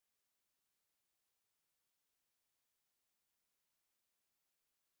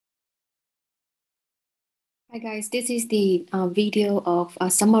Hi guys, this is the video of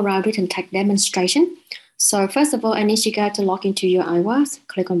a summary written text demonstration. So first of all, I need you guys to log into your AIWAS,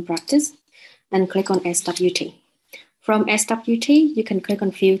 click on practice and click on SWT. From SWT, you can click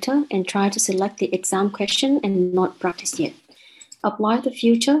on filter and try to select the exam question and not practice yet. Apply the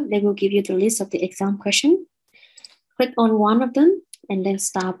filter, they will give you the list of the exam question. Click on one of them and then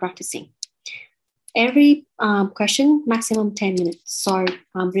start practicing. Every question, maximum 10 minutes. So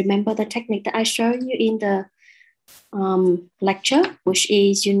remember the technique that I showed you in the lecture, which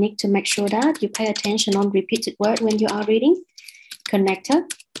is you need to make sure that you pay attention on repeated word when you are reading, connector,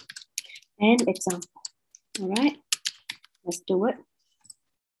 and example. All right, let's do it.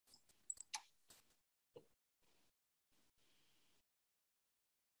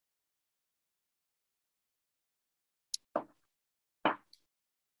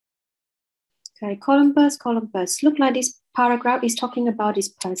 Okay, column burst. Look like this paragraph is talking about this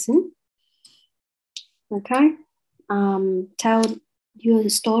person. Okay, tell you the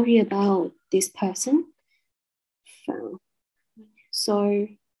story about this person. So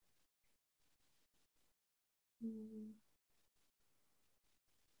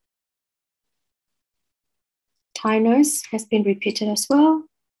Taínos has been repeated as well.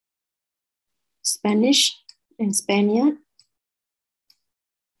 Spanish and Spaniard.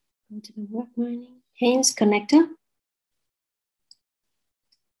 Go to the work mining. Hence connector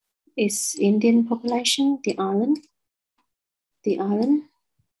is Indian population, the island,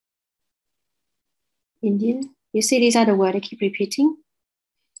 Indian. You see these are the words I keep repeating.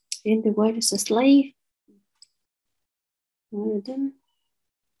 Then the word is a slave. One of them.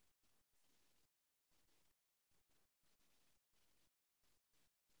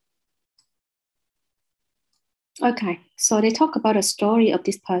 Okay, so they talk about a story of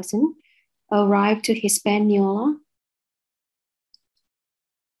this person arrived to Hispaniola,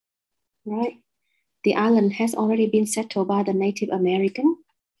 right? The island has already been settled by the Native American.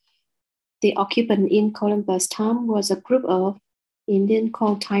 The occupant in Columbus time was a group of Indian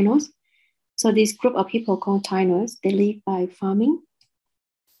called Taínos. So this group of people called Taínos, they live by farming.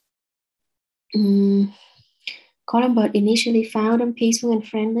 Columbus initially found them peaceful and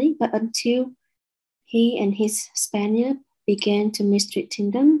friendly, but until he and his Spaniard began to mistreat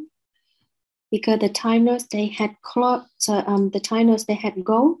them, because the Taínos they had gold,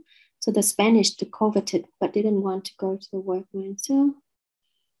 so the Spanish they coveted but didn't want to go to the workman. So,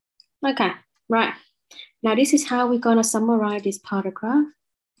 okay, right. Now this is how we're gonna summarize this paragraph.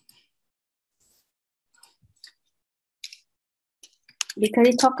 Because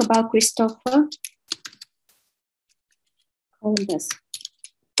we talk about Christopher Columbus.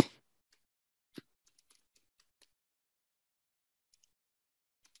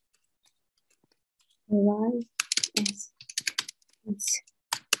 Arrived as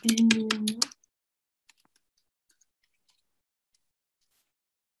Spaniard.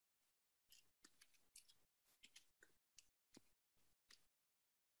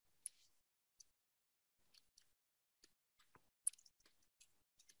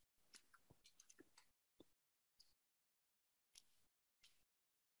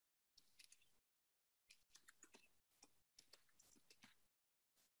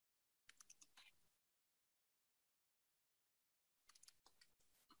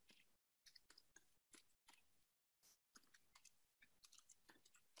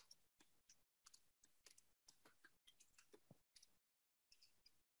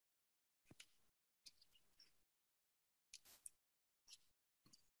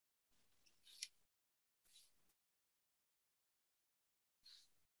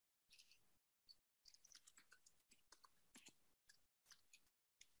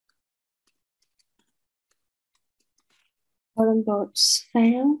 Foreign boats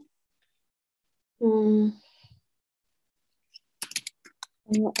fail.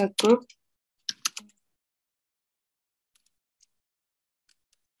 A group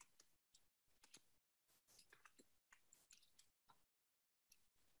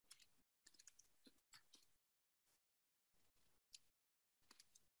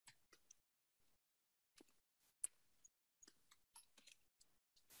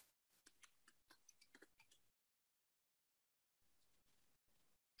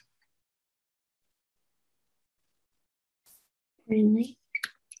friendly.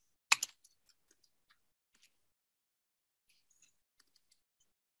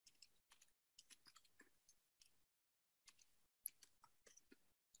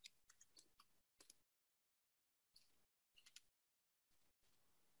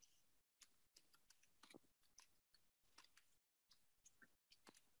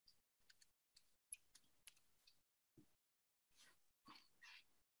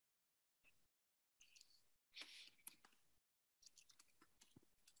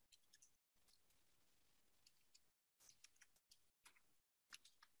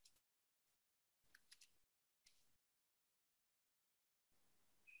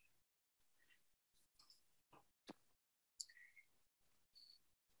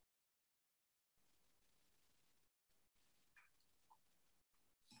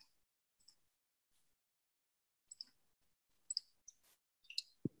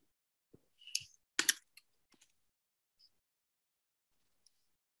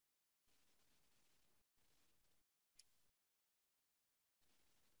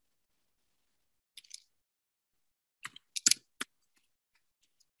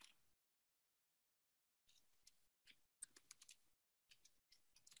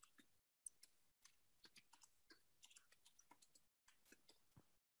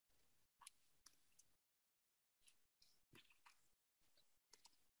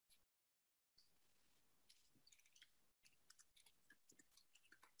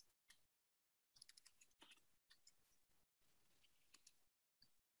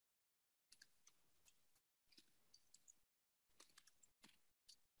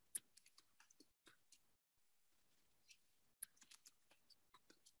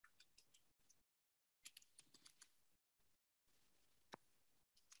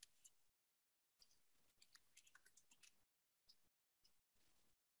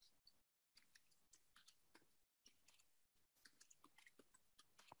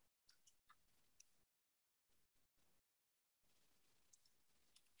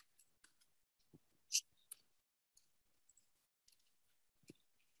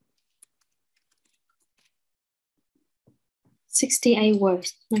 68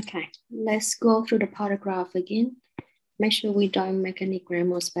 words. Okay, let's go through the paragraph again. Make sure we don't make any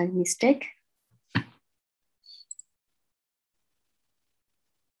grammar or spelling mistake.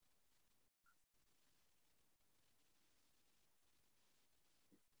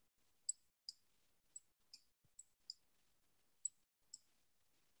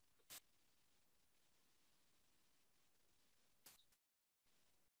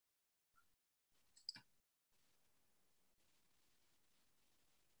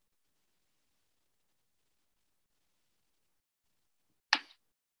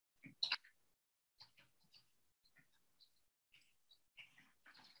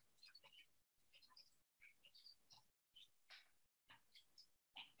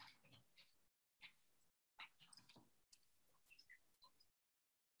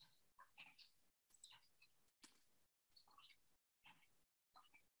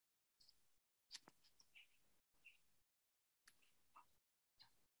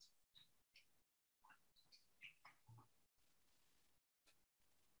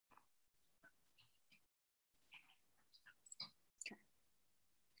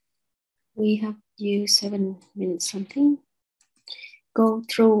 We have used 7 minutes something. Go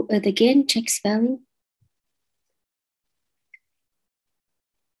through it again, check spelling.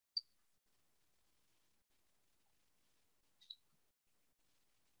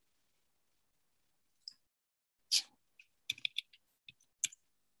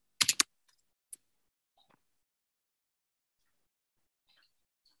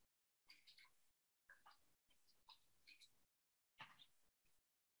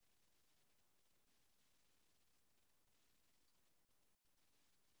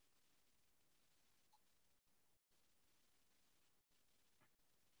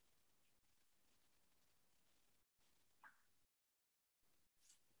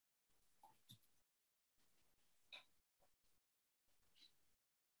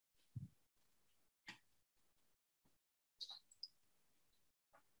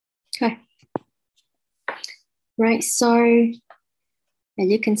 Okay. Right, so as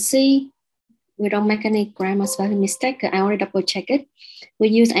you can see, we don't make any grammar spelling mistake. I already double check it. We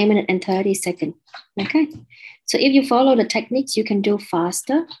use 8 minutes and 30 seconds. Okay. So if you follow the techniques, you can do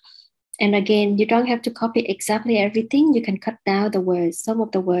faster. And again, you don't have to copy exactly everything. You can cut down the words. Some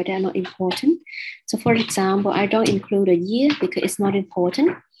of the words are not important. So for example, I don't include a year because it's not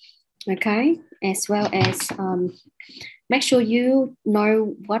important. Okay. As well as make sure you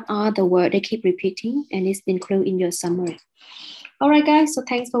know what are the words they keep repeating and it's included in your summary. All right, guys. So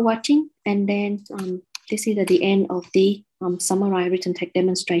thanks for watching. And then this is at the end of the summarized written text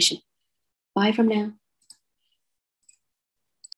demonstration. Bye from now.